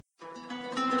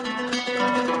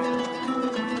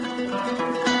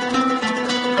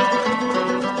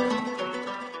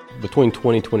between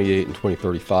 2028 and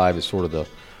 2035 is sort of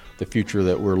the future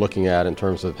that we're looking at in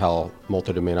terms of how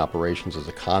multi-domain operations as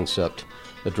a concept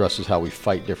addresses how we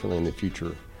fight differently in the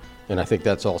future. And I think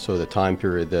that's also the time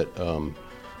period that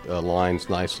aligns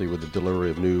nicely with the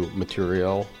delivery of new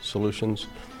material solutions.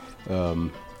 And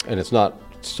it's not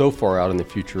so far out in the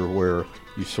future where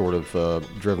you sort of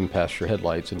driven past your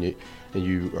headlights and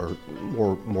you are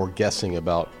more guessing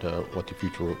about what the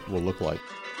future will look like.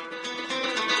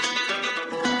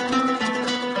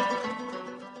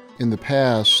 In the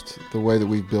past, the way that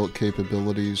we've built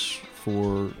capabilities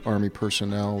for Army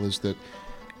personnel is that,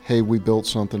 hey, we built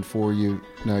something for you,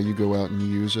 now you go out and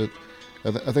use it.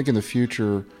 I think in the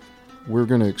future, we're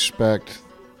going to expect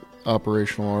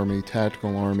operational Army,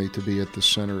 tactical Army to be at the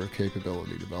center of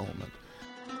capability development.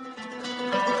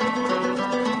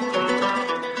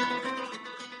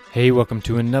 Hey, welcome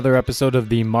to another episode of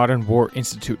the Modern War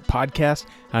Institute podcast.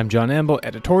 I'm John Amble,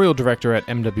 editorial director at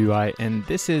MWI, and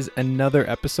this is another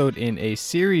episode in a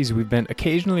series we've been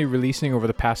occasionally releasing over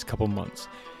the past couple months.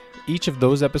 Each of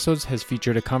those episodes has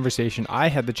featured a conversation I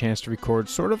had the chance to record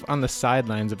sort of on the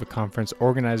sidelines of a conference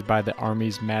organized by the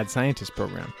Army's Mad Scientist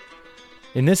program.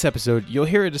 In this episode, you'll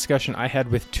hear a discussion I had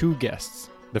with two guests.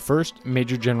 The first,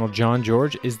 Major General John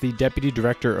George, is the Deputy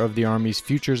Director of the Army's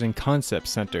Futures and Concepts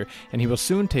Center, and he will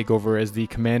soon take over as the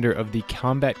Commander of the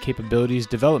Combat Capabilities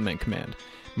Development Command.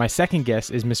 My second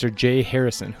guest is Mr. Jay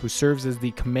Harrison, who serves as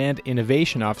the Command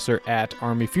Innovation Officer at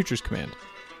Army Futures Command.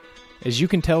 As you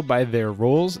can tell by their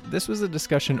roles, this was a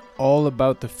discussion all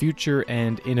about the future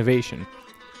and innovation.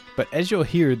 But as you'll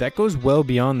hear, that goes well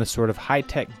beyond the sort of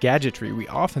high-tech gadgetry we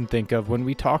often think of when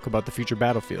we talk about the future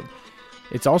battlefield.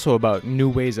 It's also about new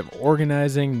ways of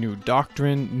organizing, new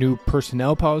doctrine, new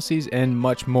personnel policies, and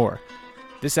much more.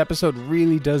 This episode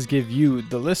really does give you,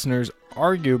 the listeners,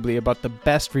 arguably about the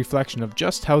best reflection of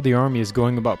just how the Army is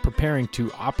going about preparing to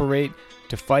operate,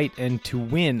 to fight, and to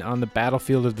win on the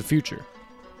battlefield of the future.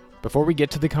 Before we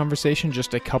get to the conversation,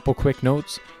 just a couple quick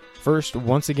notes. First,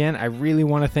 once again, I really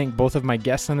want to thank both of my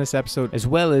guests on this episode, as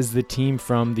well as the team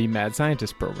from the Mad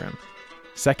Scientist program.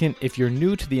 Second, if you're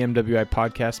new to the MWI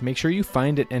podcast, make sure you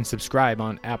find it and subscribe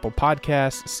on Apple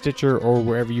Podcasts, Stitcher, or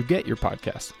wherever you get your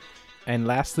podcasts. And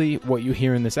lastly, what you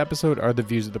hear in this episode are the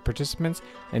views of the participants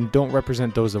and don't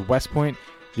represent those of West Point,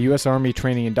 the U.S. Army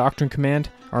Training and Doctrine Command,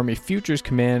 Army Futures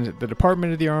Command, the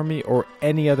Department of the Army, or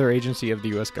any other agency of the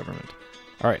U.S. government.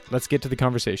 All right, let's get to the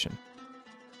conversation.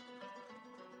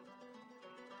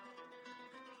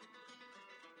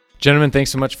 Gentlemen, thanks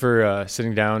so much for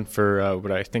sitting down for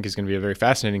what I think is going to be a very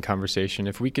fascinating conversation.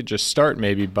 If we could just start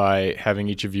maybe by having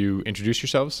each of you introduce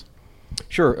yourselves.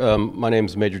 Sure. My name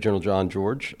is Major General John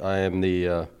George. I am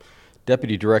the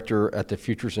Deputy Director at the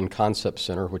Futures and Concepts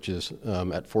Center, which is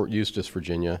at Fort Eustis,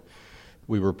 Virginia.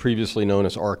 We were previously known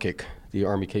as ARCIC, the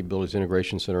Army Capabilities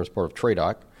Integration Center, as part of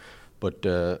TRADOC. But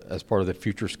as part of the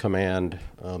Futures Command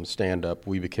stand-up,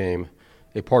 we became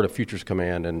a part of Futures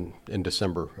Command in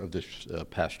December of this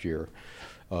past year.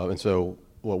 And so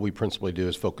what we principally do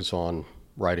is focus on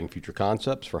writing future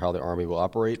concepts for how the Army will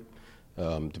operate,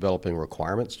 developing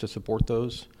requirements to support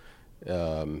those,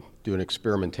 doing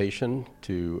experimentation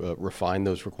to refine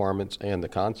those requirements and the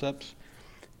concepts,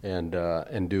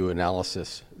 and do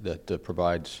analysis that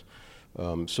provides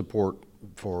support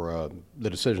for the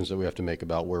decisions that we have to make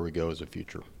about where we go as a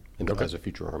future, as a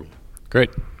future Army. Great.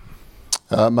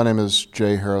 My name is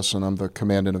Jay Harrison. I'm the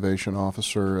Command Innovation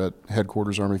Officer at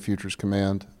Headquarters Army Futures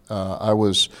Command. I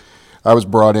was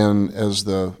brought in as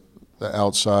the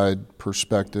outside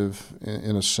perspective,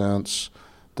 in a sense,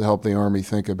 to help the Army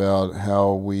think about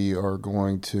how we are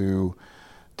going to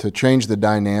change the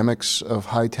dynamics of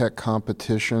high-tech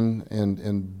competition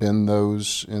and bend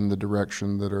those in the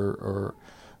direction that are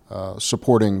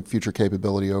supporting future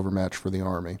capability overmatch for the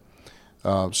Army.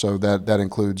 So that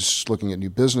includes looking at new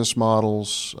business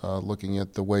models, looking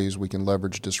at the ways we can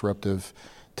leverage disruptive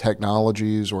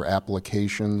technologies or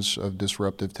applications of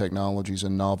disruptive technologies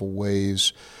in novel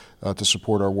ways to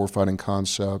support our warfighting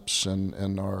concepts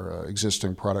and our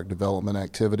existing product development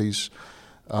activities.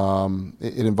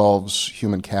 It involves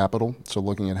human capital, so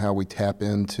looking at how we tap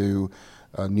into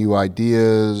new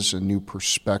ideas and new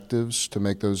perspectives to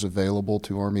make those available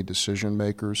to Army decision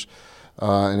makers.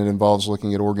 And it involves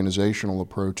looking at organizational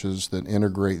approaches that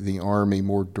integrate the Army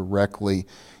more directly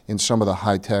in some of the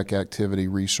high-tech activity,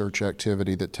 research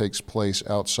activity that takes place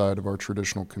outside of our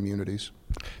traditional communities.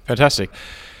 Fantastic.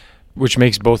 Which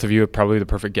makes both of you probably the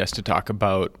perfect guest to talk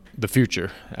about the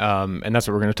future. And that's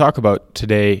what we're going to talk about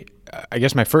today. I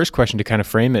guess my first question to kind of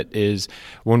frame it is,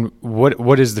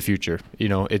 what is the future?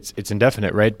 It's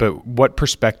indefinite, right? But what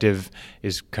perspective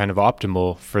is kind of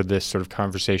optimal for this sort of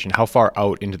conversation? How far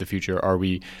out into the future are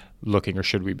we looking, or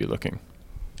should we be looking?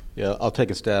 Yeah, I'll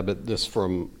take a stab at this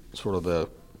from sort of the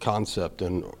concept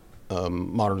and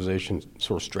modernization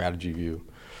sort of strategy view.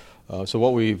 So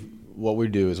what we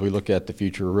do is we look at the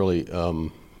future really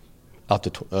out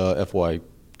to FY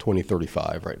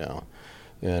 2035 right now,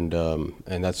 and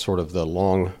that's sort of the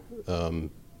long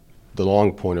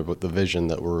point of the vision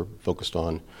that we're focused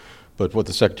on. But what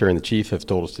the Secretary and the Chief have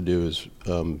told us to do is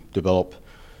develop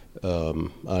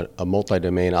a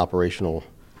multi-domain operational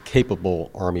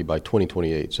capable Army by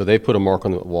 2028. So they put a mark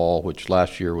on the wall, which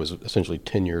last year was essentially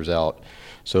 10 years out.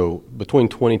 So between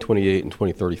 2028 and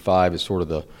 2035 is sort of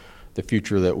the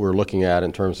future that we're looking at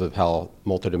in terms of how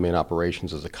multi-domain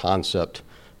operations as a concept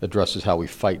addresses how we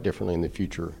fight differently in the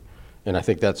future. And I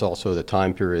think that's also the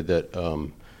time period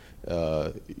that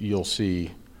you'll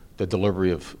see the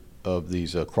delivery of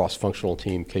these cross-functional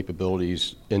team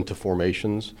capabilities into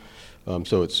formations.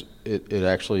 So it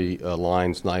actually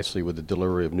aligns nicely with the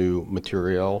delivery of new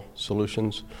materiel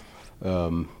solutions.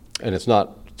 And it's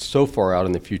not so far out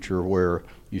in the future where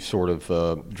you've sort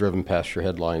of driven past your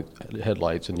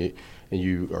headlights and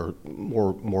you are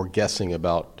more guessing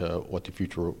about what the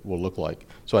future will look like.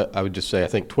 So I would just say I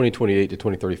think 2028 to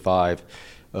 2035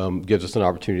 gives us an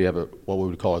opportunity to have what we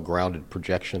would call a grounded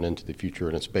projection into the future,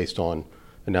 and it's based on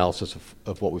analysis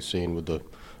of what we've seen with the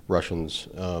Russians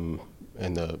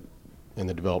and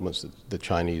the developments that the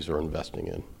Chinese are investing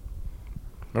in.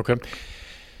 Okay.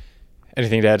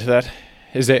 Anything to add to that?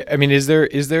 Is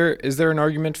there an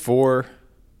argument for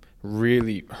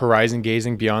really horizon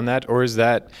gazing beyond that, or is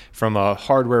that from a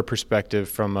hardware perspective,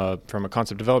 from a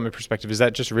concept development perspective, is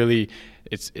that just really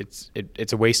it's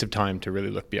a waste of time to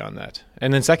really look beyond that?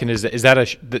 And then second, is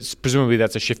that presumably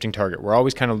that's a shifting target. We're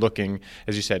always kind of looking,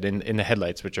 as you said, in the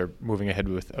headlights, which are moving ahead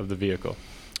of the vehicle.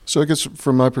 So I guess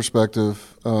from my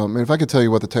perspective, if I could tell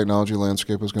you what the technology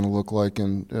landscape was going to look like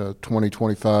in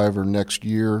 2025 or next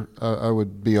year, I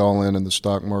would be all in the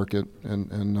stock market and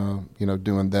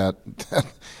doing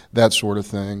that sort of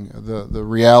thing. The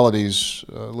realities,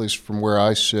 at least from where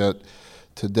I sit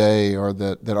today, are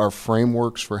that our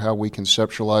frameworks for how we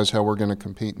conceptualize how we're going to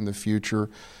compete in the future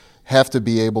have to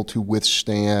be able to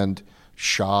withstand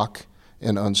shock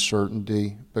and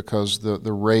uncertainty, because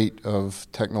the rate of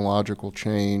technological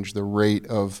change, the rate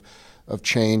of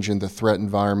change in the threat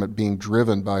environment being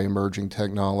driven by emerging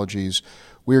technologies,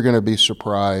 we're going to be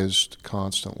surprised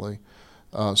constantly.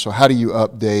 So how do you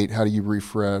update? How do you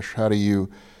refresh? How do you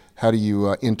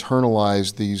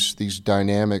internalize these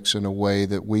dynamics in a way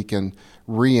that we can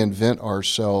reinvent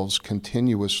ourselves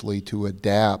continuously to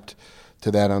adapt to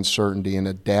that uncertainty and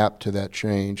adapt to that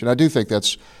change? And I do think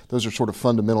those are sort of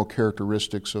fundamental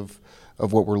characteristics of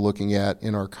what we're looking at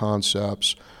in our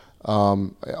concepts.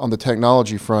 On the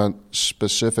technology front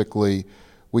specifically,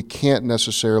 we can't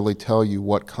necessarily tell you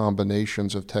what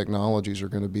combinations of technologies are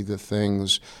going to be the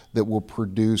things that will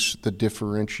produce the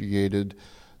differentiated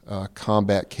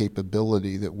combat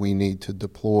capability that we need to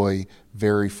deploy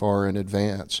very far in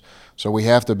advance. So we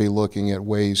have to be looking at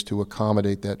ways to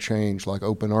accommodate that change, like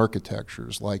open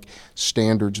architectures, like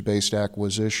standards-based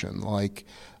acquisition, like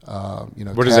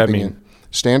What does that mean?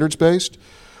 Standards-based?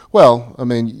 Well, I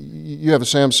mean, you have a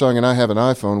Samsung and I have an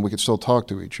iPhone, we could still talk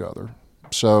to each other.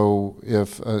 So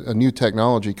if a new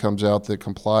technology comes out that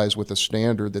complies with a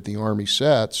standard that the Army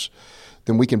sets,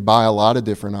 then we can buy a lot of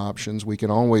different options. We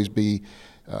can always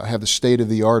have the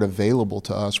state-of-the-art available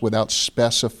to us without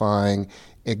specifying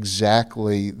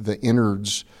exactly the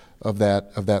innards of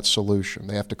that solution.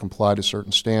 They have to comply to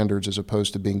certain standards as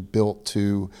opposed to being built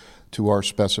to our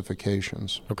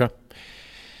specifications. Okay.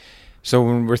 So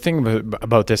when we're thinking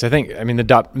about this, the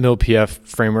 .mil-PF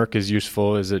framework is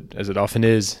useful as it often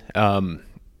is.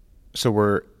 So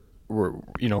we're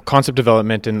concept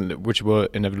development, and which will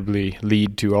inevitably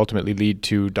ultimately lead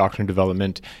to doctrine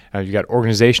development. You've got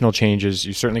organizational changes.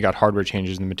 You certainly got hardware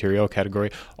changes in the material category.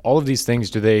 All of these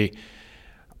things,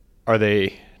 are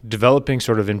they developing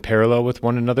sort of in parallel with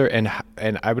one another? And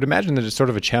I would imagine that it's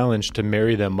sort of a challenge to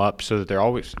marry them up so that they're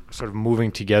always sort of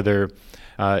moving together.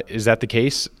 Is that the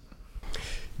case?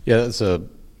 Yeah, it's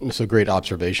a great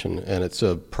observation, and it's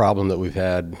a problem that we've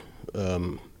had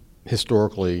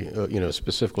historically,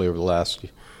 specifically over the last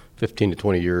 15 to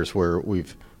 20 years, where when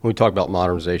we talk about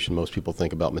modernization, most people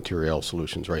think about material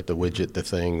solutions, right? The widget, the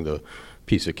thing, the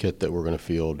piece of kit that we're going to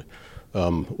field.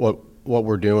 What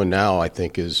we're doing now, I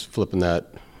think, is flipping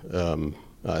that.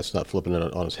 It's not flipping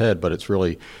it on its head, but it's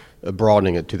really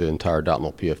broadening it to the entire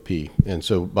 .mil PFP. And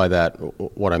so by that,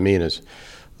 what I mean is,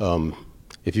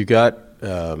 If you got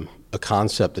a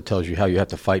concept that tells you how you have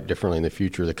to fight differently in the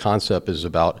future, the concept is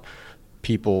about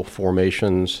people,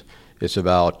 formations. It's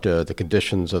about the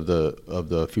conditions of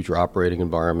the future operating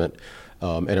environment,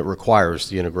 and it requires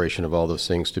the integration of all those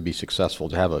things to be successful,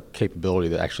 to have a capability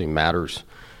that actually matters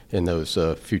in those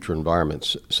future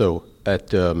environments. So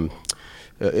at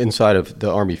inside of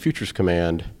the Army Futures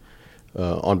Command,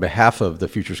 on behalf of the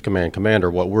Futures Command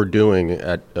Commander, what we're doing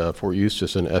at Fort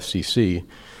Eustis and FCC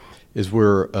is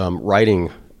we're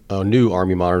writing a new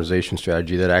Army modernization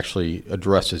strategy that actually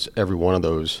addresses every one of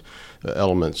those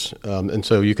elements. And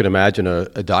so you can imagine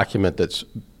a document that's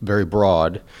very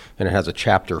broad, and it has a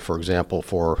chapter, for example,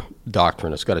 for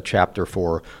doctrine. It's got a chapter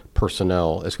for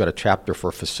personnel. It's got a chapter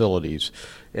for facilities.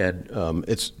 And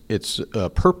its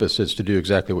purpose is to do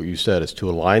exactly what you said, is to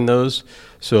align those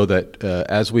so that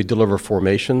as we deliver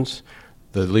formations,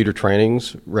 the leader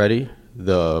training's ready,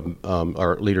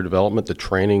 our leader development, the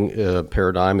training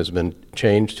paradigm has been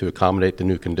changed to accommodate the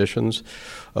new conditions.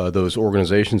 Those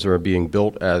organizations are being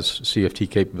built as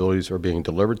CFT capabilities are being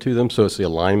delivered to them, so it's the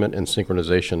alignment and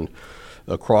synchronization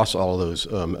across all of those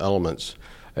elements.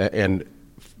 And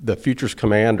the Futures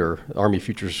Commander, Army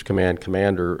Futures Command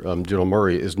Commander, General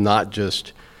Murray, is not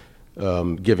just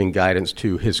giving guidance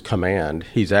to his command.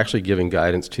 He's actually giving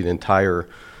guidance to the entire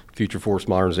Future Force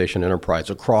Modernization Enterprise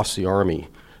across the Army.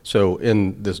 So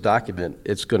in this document,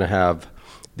 it's going to have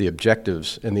the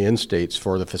objectives and the end states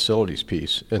for the facilities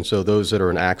piece. And so those that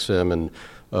are in AXIM and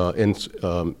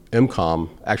MCOM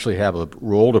actually have a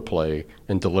role to play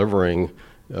in delivering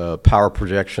power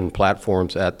projection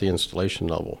platforms at the installation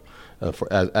level,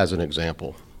 as an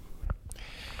example.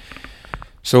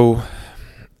 So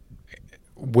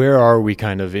where are we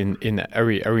kind of are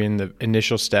we in the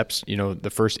initial steps,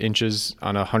 the first inches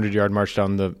on a 100-yard march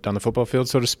down the football field,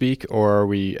 so to speak, or are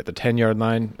we at the 10-yard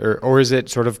line, or is it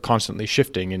sort of constantly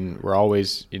shifting and we're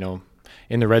always,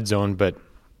 in the red zone, but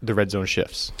the red zone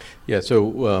shifts? Yeah, so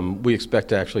we expect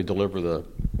to actually deliver the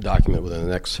document within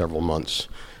the next several months.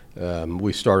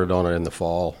 We started on it in the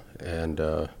fall and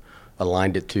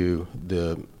aligned it to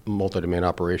the multi-domain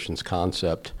operations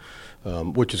concept,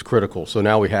 which is critical. So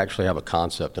now we actually have a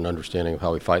concept and understanding of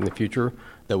how we fight in the future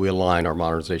that we align our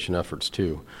modernization efforts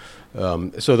to.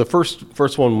 So the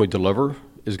first one we deliver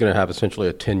is going to have essentially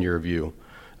a 10-year view.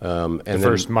 And the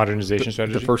first modernization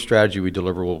strategy? The first strategy we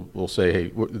deliver will say, hey,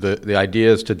 the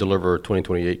idea is to deliver a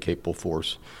 2028 capable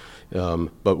force.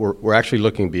 But we're actually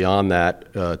looking beyond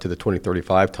that to the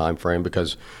 2035 timeframe,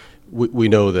 because we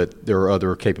know that there are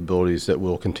other capabilities that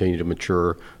will continue to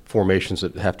mature, formations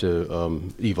that have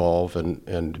to evolve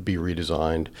and be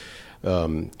redesigned.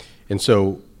 And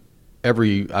so I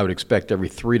would expect every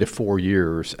 3 to 4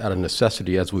 years, out of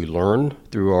necessity, as we learn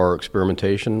through our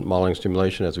experimentation, modeling,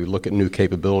 simulation, as we look at new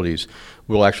capabilities,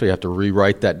 we'll actually have to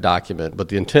rewrite that document. But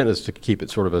the intent is to keep it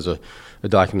sort of as a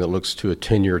document that looks to a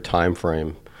 10-year time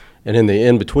frame. And in the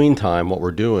in-between time, what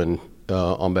we're doing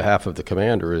on behalf of the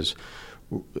commander is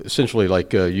essentially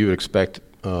like you would expect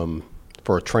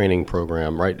for a training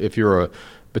program, right? If you're a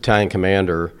battalion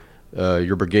commander,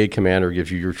 your brigade commander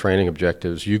gives you your training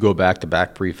objectives. You go back to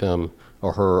back brief him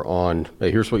or her on,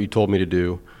 hey, here's what you told me to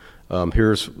do.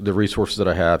 Here's the resources that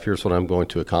I have. Here's what I'm going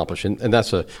to accomplish. And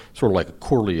that's a sort of like a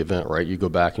quarterly event, right? You go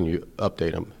back and you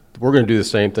update them. We're going to do the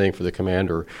same thing for the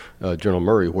commander, General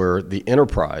Murray, where the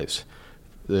enterprise,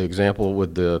 the example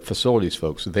with the facilities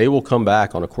folks, they will come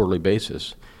back on a quarterly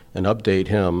basis and update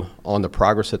him on the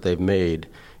progress that they've made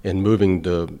in moving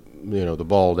the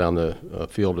ball down the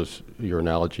field, as your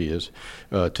analogy is,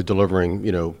 to delivering,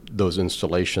 those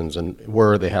installations, and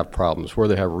where they have problems, where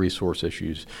they have resource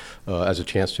issues, as a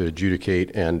chance to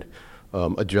adjudicate and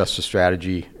adjust the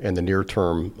strategy and the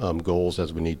near-term goals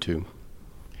as we need to.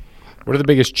 What are the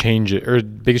biggest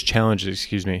challenges,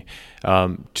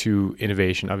 to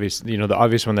innovation? Obviously, the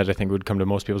obvious one that I think would come to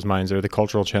most people's minds are the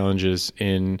cultural challenges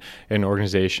in an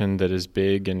organization that is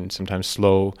big and sometimes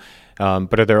slow.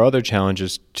 But are there other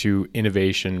challenges to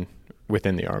innovation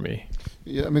within the Army?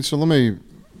 Yeah, so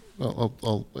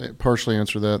I'll partially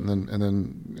answer that, and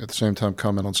then at the same time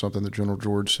comment on something that General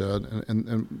George said,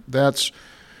 and that's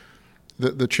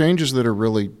the changes that are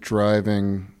really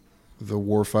driving the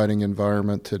warfighting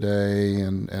environment today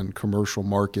and commercial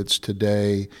markets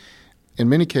today, in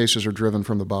many cases, are driven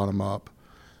from the bottom up.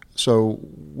 So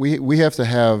we have to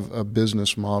have a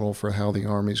business model for how the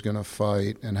Army's going to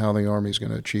fight and how the Army's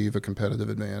going to achieve a competitive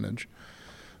advantage.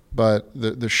 But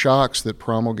the shocks that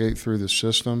promulgate through the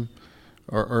system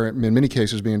are in many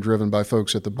cases being driven by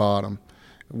folks at the bottom.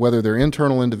 whether they're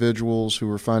internal individuals who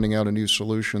are finding out a new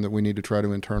solution that we need to try to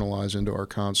internalize into our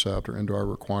concept or into our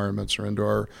requirements or into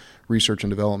our research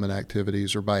and development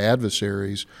activities, or by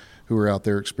adversaries who are out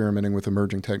there experimenting with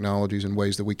emerging technologies in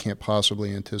ways that we can't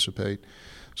possibly anticipate.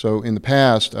 So in the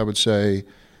past, I would say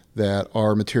that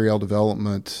our material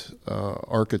development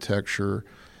architecture,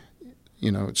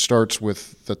 it starts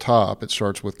with the top. It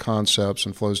starts with concepts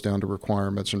and flows down to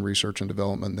requirements and research and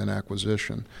development and then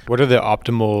acquisition. What are the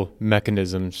optimal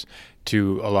mechanisms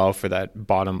to allow for that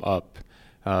bottom-up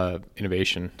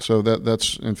innovation? So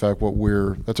that's in fact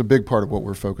that's a big part of what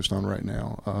we're focused on right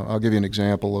now. I'll give you an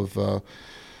example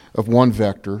of one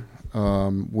vector.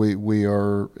 We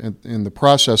are in the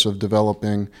process of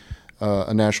developing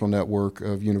a national network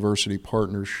of university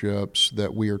partnerships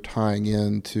that we are tying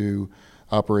into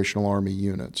operational Army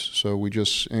units. So we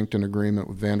just inked an agreement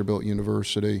with Vanderbilt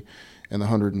University and the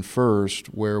 101st,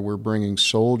 where we're bringing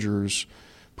soldiers,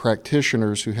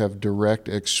 practitioners who have direct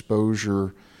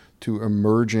exposure to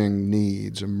emerging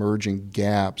needs, emerging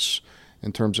gaps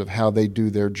in terms of how they do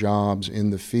their jobs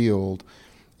in the field,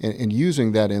 and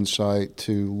using that insight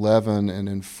to leaven and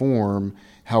inform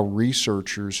how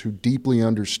researchers who deeply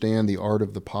understand the art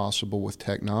of the possible with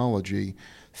technology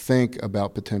think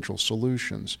about potential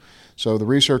solutions. So the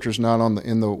researcher's not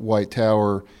in the White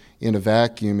Tower in a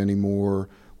vacuum anymore.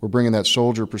 We're bringing that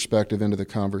soldier perspective into the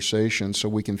conversation so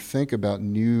we can think about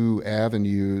new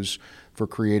avenues for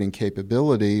creating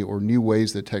capability or new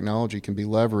ways that technology can be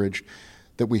leveraged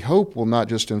that we hope will not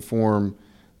just inform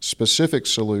specific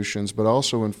solutions but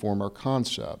also inform our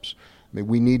concepts. I mean,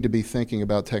 we need to be thinking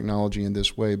about technology in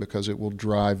this way because it will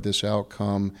drive this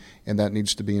outcome, and that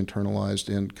needs to be internalized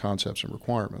in concepts and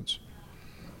requirements.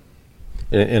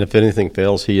 And if anything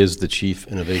fails, he is the chief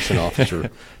innovation officer.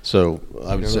 So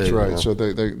I would say that's right. So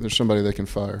there's somebody they can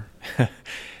fire.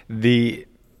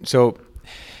 So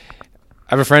I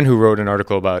have a friend who wrote an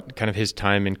article about kind of his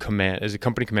time in command as a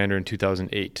company commander in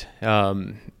 2008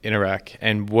 in Iraq,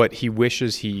 and what he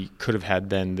wishes he could have had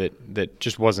then that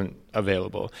just wasn't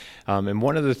available. And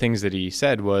one of the things that he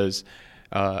said was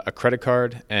a credit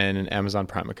card and an Amazon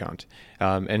Prime account.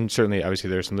 And certainly, obviously,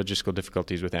 there are some logistical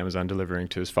difficulties with Amazon delivering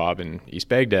to his fob in East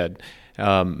Baghdad.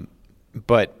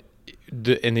 But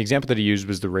the example that he used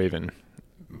was the Raven.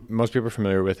 Most people are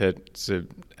familiar with it. It's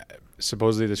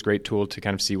supposedly this great tool to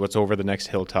kind of see what's over the next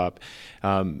hilltop.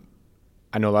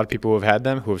 I know a lot of people who have had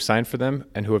them, who have signed for them,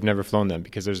 and who have never flown them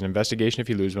because there's an investigation if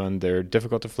you lose one. They're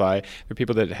difficult to fly. There are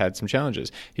people that had some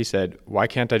challenges. He said, why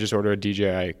can't I just order a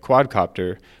DJI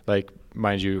quadcopter, like,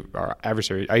 mind you, our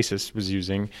adversary ISIS was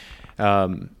using,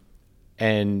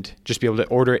 and just be able to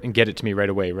order it and get it to me right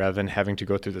away rather than having to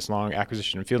go through this long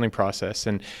acquisition and fielding process.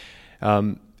 And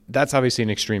that's obviously an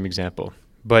extreme example.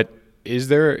 But is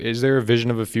there a vision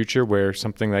of a future where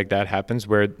something like that happens,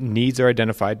 where needs are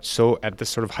identified so at this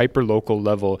sort of hyper-local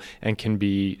level and can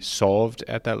be solved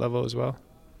at that level as well?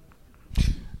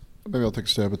 Maybe I'll take a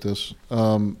stab at this.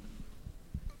 I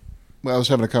was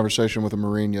having a conversation with a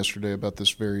Marine yesterday about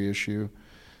this very issue.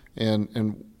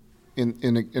 And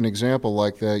in an example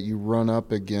like that, you run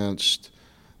up against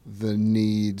the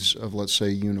needs of, let's say,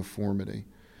 uniformity.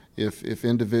 If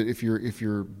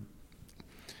you're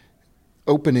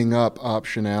opening up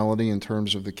optionality in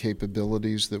terms of the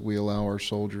capabilities that we allow our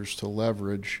soldiers to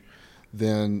leverage,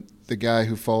 then the guy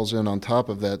who falls in on top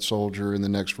of that soldier in the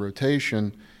next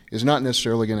rotation is not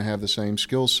necessarily going to have the same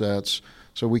skill sets,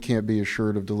 so we can't be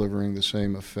assured of delivering the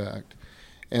same effect.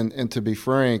 And to be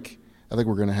frank, I think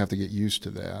we're going to have to get used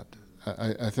to that.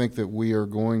 I think that we are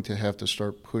going to have to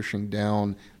start pushing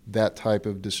down that type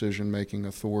of decision-making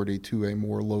authority to a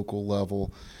more local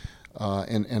level,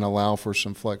 and allow for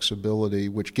some flexibility,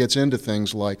 which gets into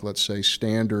things like, let's say,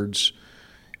 standards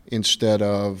instead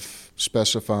of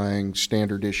specifying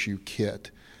standard issue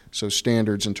kit. So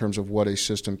standards in terms of what a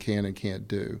system can and can't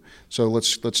do. So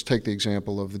let's take the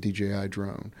example of the DJI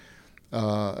drone.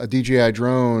 A DJI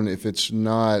drone, if it's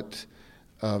not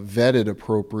vetted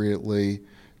appropriately,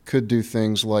 could do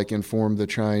things like inform the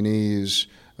Chinese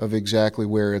of exactly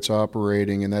where it's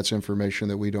operating, and that's information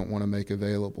that we don't want to make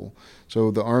available.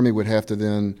 So the Army would have to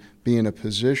then be in a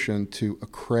position to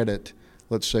accredit,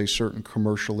 let's say, certain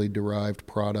commercially derived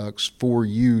products for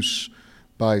use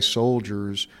by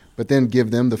soldiers, but then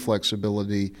give them the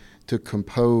flexibility to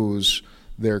compose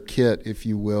their kit, if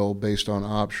you will, based on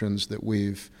options that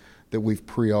we've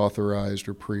pre-authorized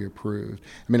or pre-approved.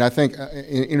 I mean, I think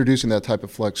introducing that type of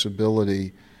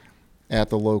flexibility at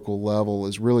the local level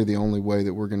is really the only way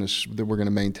that we're going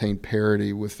to maintain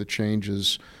parity with the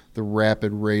changes, the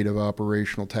rapid rate of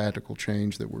operational tactical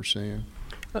change that we're seeing.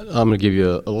 I'm going to give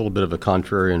you a little bit of a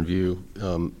contrarian view.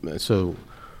 So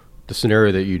the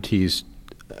scenario that you teased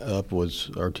up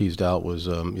or teased out was,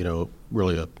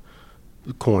 really a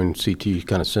coin CT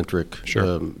kind of centric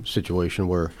situation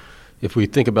where if we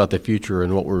think about the future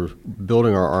and what we're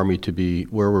building our Army to be,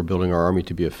 where we're building our Army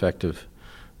to be effective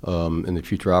in the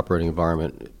future operating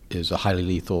environment is a highly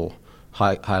lethal,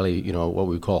 highly, what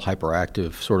we call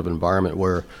hyperactive sort of environment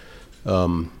where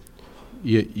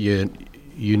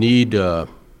you need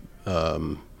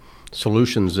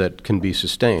solutions that can be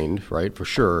sustained, right, for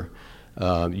sure.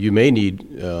 You may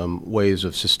need ways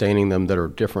of sustaining them that are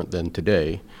different than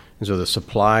today. And so the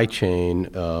supply chain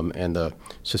and the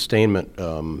sustainment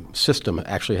system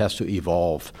actually has to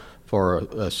evolve for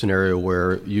a scenario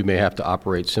where you may have to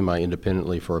operate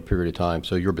semi-independently for a period of time.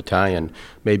 So your battalion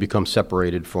may become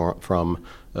separated from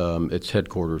its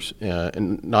headquarters,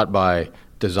 and not by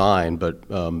design,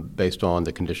 but based on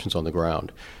the conditions on the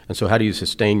ground. And so how do you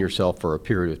sustain yourself for a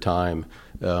period of time?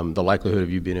 The likelihood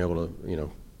of you being able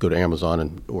to, go to Amazon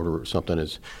and order something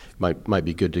might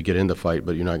be good to get in the fight,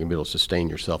 but you're not going to be able to sustain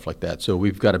yourself like that. So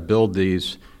we've got to build the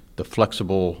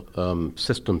flexible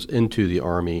systems into the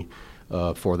Army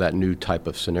for that new type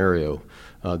of scenario.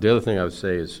 The other thing I would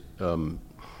say is,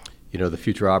 the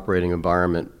future operating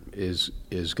environment is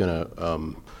going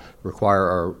to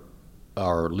require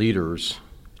our leaders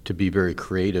to be very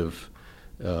creative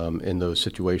in those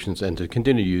situations and to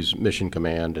continue to use mission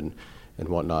command and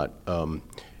whatnot.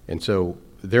 And so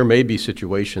there may be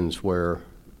situations where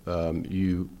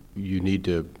you need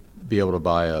to be able to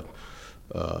buy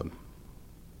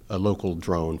a local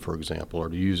drone, for example, or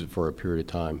to use it for a period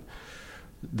of time.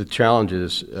 The challenge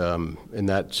is in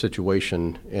that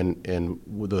situation and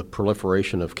with the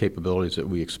proliferation of capabilities that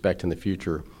we expect in the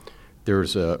future,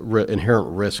 there's a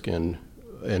inherent risk in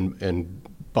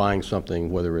buying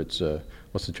something, whether it's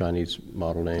what's the Chinese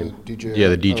model name? DJI. Yeah,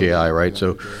 the DJI, right?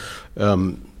 So,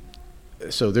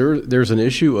 so there's an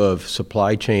issue of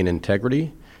supply chain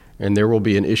integrity, and there will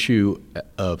be an issue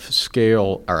of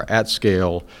scale or at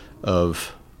scale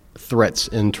of threats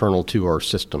internal to our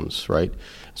systems, right?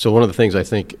 So one of the things I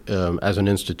think as an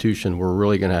institution we're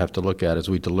really going to have to look at as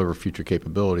we deliver future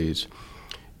capabilities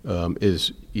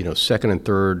is second and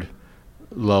third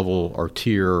level or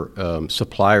tier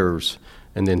suppliers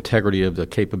and the integrity of the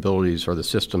capabilities or the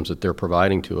systems that they're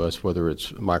providing to us, whether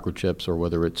it's microchips or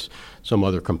whether it's some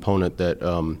other component that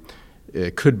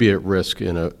it could be at risk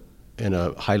in a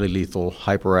highly lethal,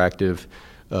 hyperactive,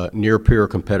 near-peer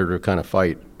competitor kind of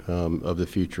fight of the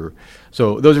future.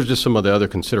 So those are just some of the other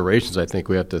considerations I think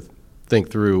we have to think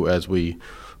through as we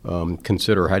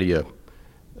consider how do you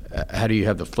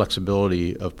have the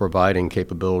flexibility of providing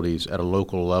capabilities at a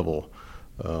local level.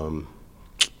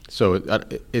 So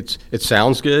it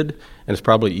sounds good, and it's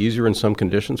probably easier in some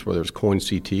conditions where there's coin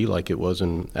CT like it was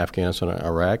in Afghanistan and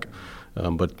Iraq.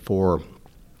 But for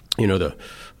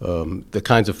the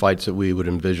kinds of fights that we would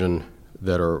envision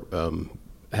that are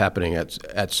happening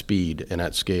at speed and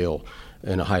at scale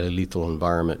in a highly lethal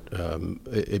environment,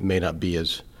 it may not be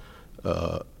as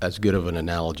good of an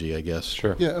analogy, I guess.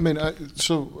 Sure. Yeah, I mean, I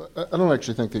don't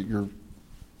actually think that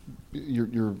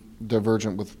you're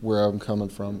divergent with where I'm coming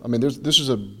from. I mean, this is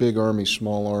a big Army,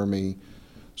 small Army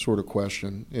sort of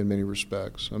question in many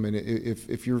respects. I mean,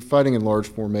 if you're fighting in large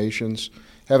formations,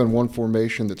 having one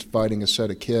formation that's fighting a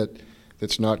set of kit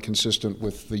that's not consistent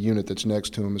with the unit that's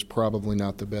next to them is probably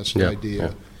not the best idea.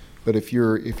 Yeah. But if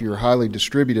you're highly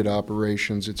distributed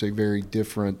operations, it's a very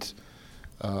different,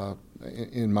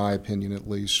 in my opinion at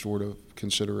least, sort of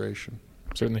consideration.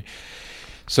 Certainly.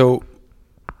 So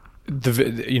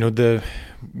within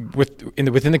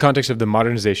the context of the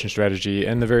modernization strategy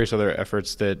and the various other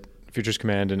efforts that Futures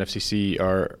Command and FCC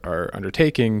are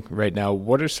undertaking right now,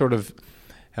 what are the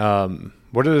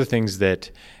things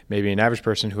that maybe an average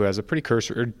person who has a pretty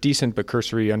decent but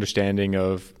cursory understanding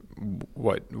of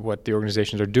what the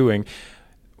organizations are doing,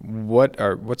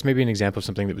 what's maybe an example of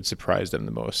something that would surprise them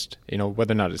the most?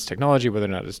 Whether or not it's technology, whether or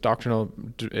not it's doctrinal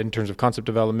in terms of concept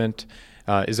development.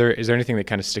 Is there anything that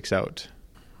kind of sticks out?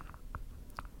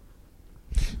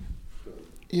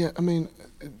 Yeah, I mean,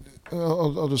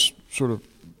 I'll just sort of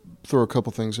throw a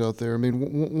couple things out there. I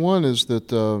mean, one is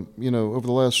that, over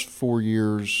the last 4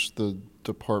 years, the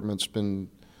department's been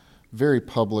very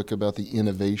public about the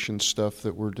innovation stuff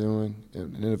that we're doing.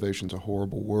 And innovation's a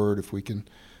horrible word. If we can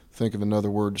think of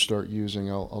another word to start using,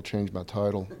 I'll change my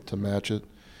title to match it.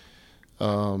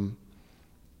 I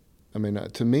mean,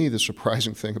 to me, the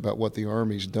surprising thing about what the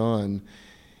Army's done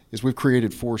is we've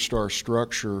created 4-star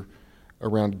structure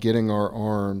around getting our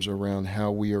arms around how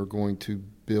we are going to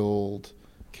build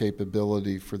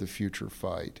capability for the future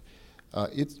fight.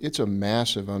 It's a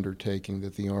massive undertaking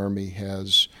that the Army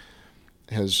has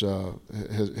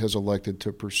elected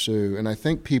to pursue, and I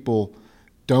think people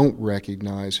don't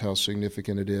recognize how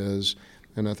significant it is,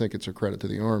 and I think it's a credit to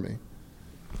the Army.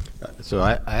 So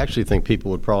I actually think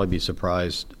people would probably be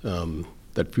surprised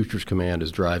that Futures Command is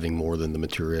driving more than the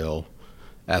materiel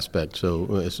aspect.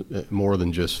 So it's more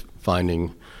than just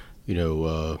finding,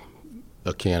 a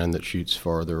cannon that shoots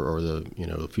farther, or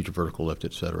the future vertical lift,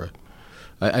 et cetera.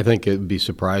 I think it would be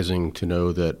surprising to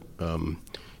know that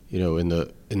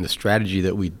in the strategy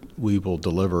that we will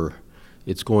deliver,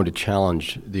 it's going to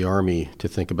challenge the Army to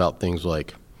think about things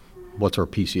like, what's our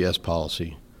PCS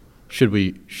policy? Should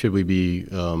we be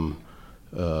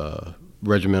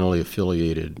regimentally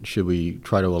affiliated? Should we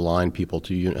try to align people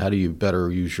to how do you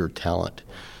better use your talent?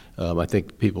 I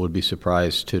think people would be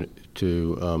surprised to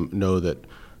know that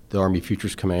the Army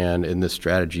Futures Command in this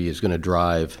strategy is going to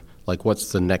drive, like,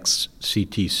 what's the next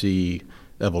CTC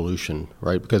evolution,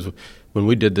 right? Because when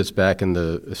we did this back in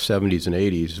the 70s and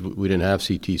 80s, we didn't have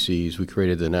CTCs. We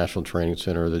created the National Training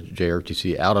Center, the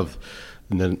JRTC, out of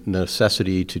the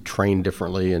necessity to train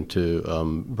differently and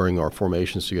to bring our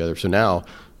formations together. So now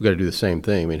we've got to do the same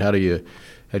thing. I mean, how do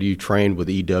you train with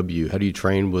EW? How do you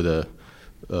train with a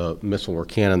missile or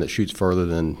cannon that shoots further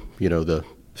than the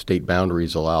state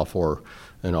boundaries allow for,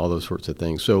 and all those sorts of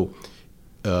things? So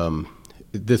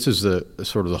this is the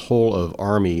sort of the whole of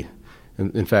Army.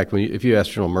 In fact, if you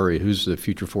ask General Murray, who's the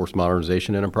future force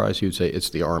modernization enterprise, he would say it's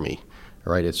the Army,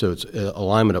 right? It's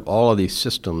alignment of all of these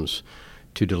systems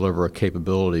to deliver a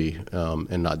capability,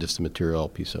 and not just the material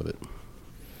piece of it.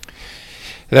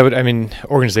 That would,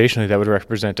 organizationally, that would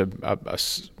represent a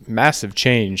massive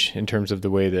change in terms of the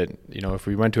way that, if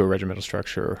we went to a regimental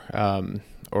structure,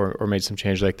 or made some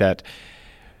change like that.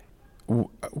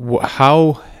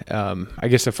 How, I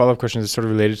guess a follow-up question is sort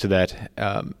of related to that.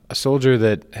 A soldier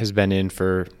that has been in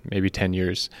for maybe 10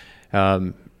 years,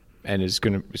 and is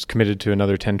committed to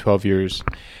another 10, 12 years,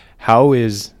 how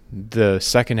is the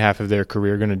second half of their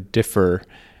career going to differ?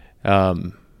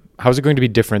 How is it going to be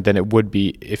different than it would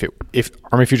be if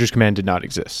Army Futures Command did not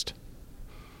exist?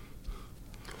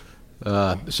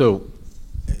 So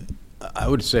I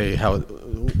would say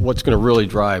what's going to really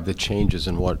drive the changes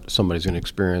in what somebody's going to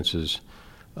experience is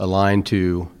aligned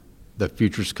to the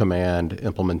Futures Command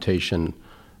implementation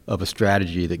of a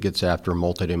strategy that gets after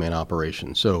multi-domain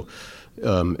operations. So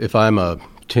if I'm a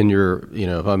tenure,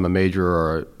 if I'm a major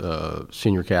or a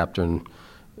senior captain,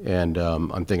 and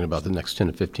I'm thinking about the next 10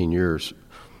 to 15 years,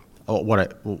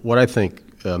 what I think,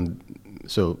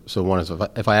 so one is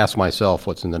if I ask myself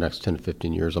what's in the next 10 to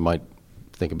 15 years, I might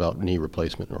think about knee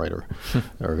replacement, right,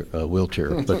 or a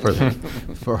wheelchair, but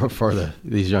for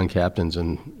these young captains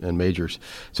and majors.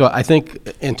 So I think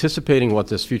anticipating what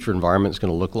this future environment is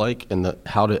going to look like and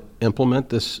how to implement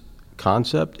this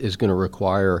concept is going to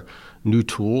require new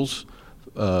tools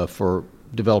for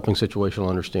developing situational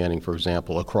understanding, for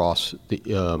example, across the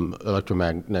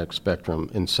electromagnetic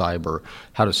spectrum in cyber.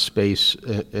 How does space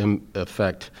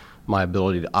affect my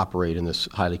ability to operate in this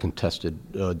highly contested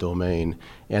domain?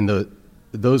 And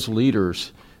those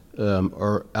leaders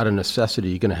are, out of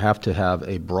necessity, going to have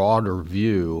a broader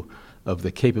view of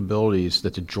the capabilities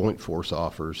that the Joint Force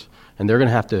offers. And they're going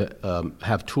to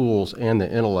have tools and the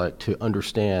intellect to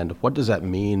understand what does that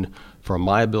mean for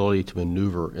my ability to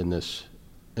maneuver in this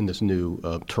new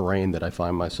terrain that I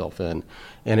find myself in.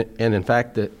 And in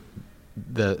fact,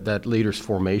 that leader's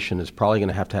formation is probably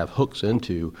going to have hooks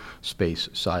into space,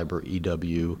 cyber,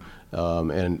 EW,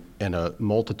 and a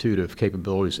multitude of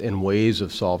capabilities and ways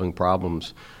of solving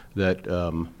problems that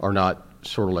are not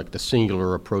sort of like the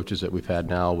singular approaches that we've had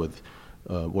now with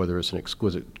whether it's an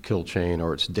exquisite kill chain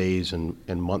or it's days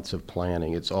and months of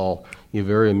planning. It's all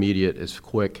very immediate, it's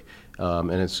quick,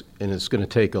 and it's going to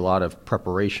take a lot of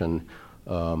preparation.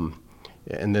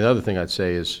 And the other thing I'd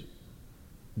say is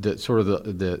that sort of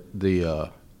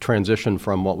the transition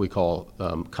from what we call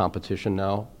competition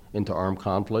now into armed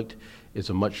conflict is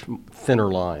a much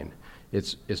thinner line.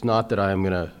 It's not that I'm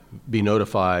going to be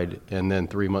notified and then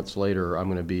 3 months later I'm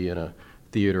going to be in a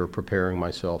theater preparing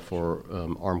myself for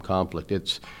armed conflict.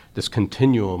 It's this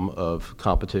continuum of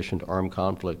competition to armed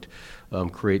conflict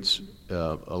creates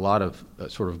a lot of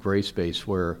sort of gray space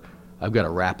where I've got to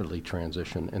rapidly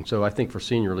transition. And so I think for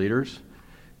senior leaders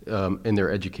in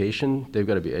their education, they've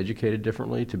got to be educated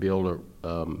differently to be able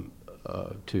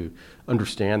to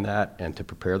understand that and to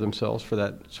prepare themselves for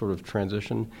that sort of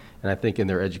transition. And I think in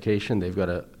their education, they've got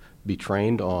to be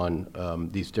trained on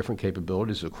these different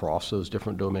capabilities across those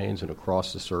different domains and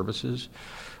across the services.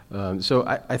 So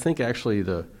I think actually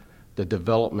the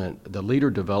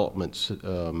leader development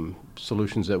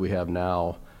solutions that we have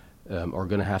now are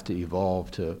going to have to evolve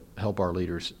to help our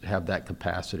leaders have that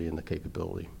capacity and the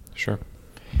capability. Sure.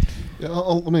 Yeah,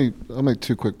 I'll make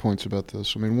 2 quick points about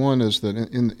this. I mean, one is that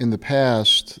in the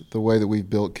past, the way that we've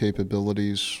built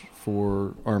capabilities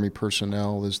for Army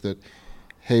personnel is that,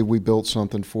 hey, we built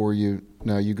something for you,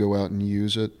 now you go out and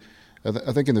use it.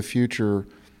 I think in the future,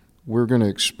 we're going to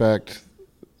expect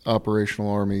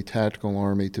operational Army, tactical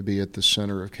Army to be at the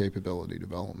center of capability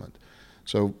development.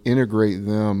 So integrate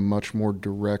them much more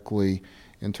directly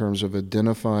in terms of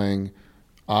identifying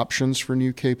options for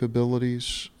new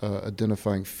capabilities,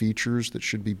 identifying features that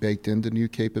should be baked into new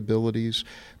capabilities,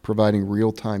 providing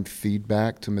real-time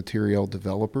feedback to materiel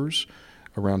developers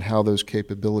around how those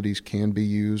capabilities can be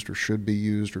used or should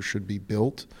be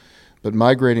built, but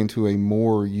migrating to a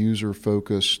more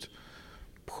user-focused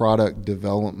product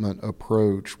development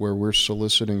approach where we're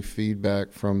soliciting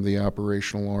feedback from the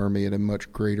operational Army at a much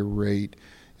greater rate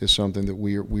is something that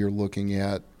we are looking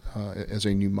at as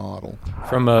a new model.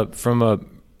 From a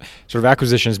sort of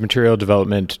acquisitions material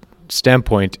development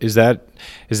standpoint, is that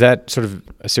sort of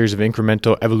a series of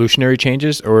incremental evolutionary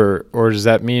changes, or does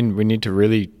that mean we need to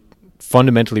really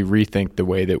fundamentally rethink the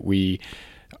way that we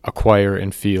acquire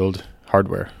and field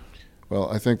hardware? Well,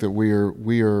 I think that we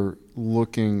are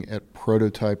looking at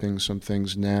prototyping some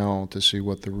things now to see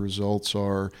what the results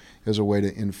are as a way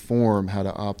to inform how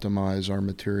to optimize our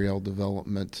material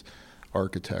development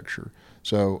architecture.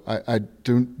 So I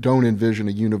don't envision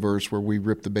a universe where we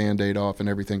rip the Band-Aid off and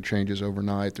everything changes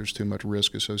overnight. There's too much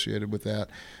risk associated with that.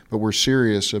 But we're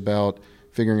serious about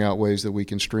figuring out ways that we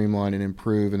can streamline and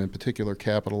improve, and in particular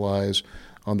capitalize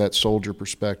on that soldier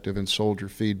perspective and soldier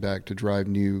feedback to drive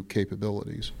new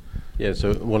capabilities. Yeah,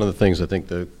 so one of the things I think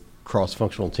the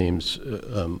cross-functional teams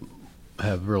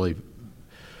have really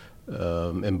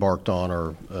embarked on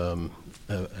or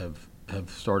have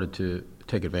started to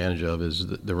take advantage of is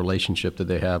the relationship that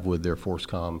they have with their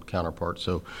FORSCOM counterparts.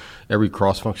 So every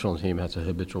cross-functional team has a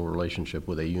habitual relationship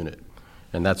with a unit.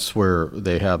 And that's where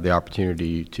they have the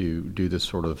opportunity to do this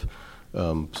sort of,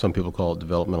 some people call it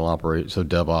developmental operate, so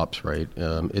DevOps, right?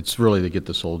 It's really to get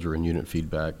the soldier and unit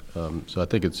feedback. So I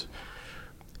think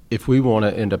if we want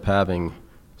to end up having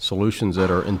solutions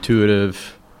that are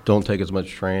intuitive, don't take as much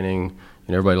training,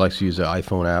 and everybody likes to use the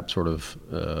iPhone app sort of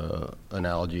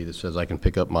analogy that says I can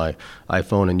pick up my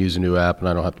iPhone and use a new app and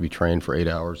I don't have to be trained for 8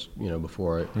 hours,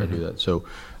 before I do that. So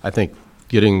I think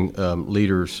getting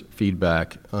leaders'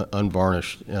 feedback,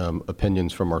 unvarnished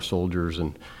opinions from our soldiers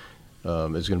and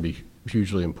is going to be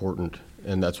hugely important.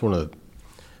 And that's one of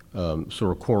the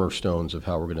sort of cornerstones of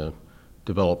how we're going to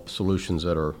develop solutions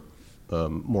that are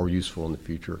more useful in the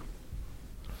future.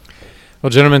 Well,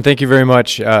 gentlemen, thank you very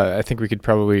much. I think we could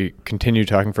probably continue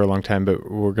talking for a long time, but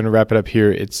we're going to wrap it up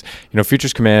here. It's,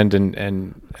 Futures Command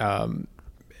and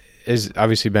has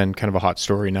obviously been kind of a hot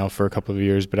story now for a couple of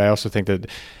years, but I also think that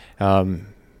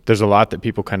there's a lot that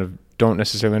people kind of don't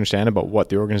necessarily understand about what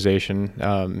the organization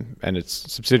and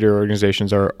its subsidiary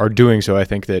organizations are doing. So I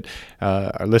think that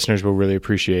our listeners will really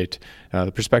appreciate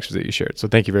the perspectives that you shared. So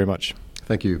thank you very much.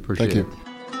 Thank you. Appreciate it.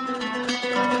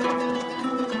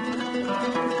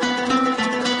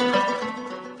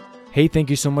 Hey, thank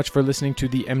you so much for listening to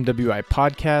the MWI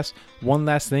podcast. One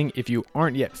last thing, if you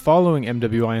aren't yet following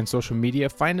MWI on social media,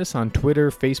 find us on Twitter,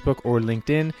 Facebook, or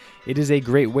LinkedIn. It is a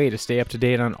great way to stay up to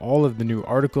date on all of the new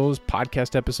articles,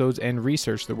 podcast episodes, and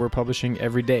research that we're publishing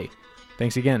every day.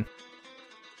 Thanks again.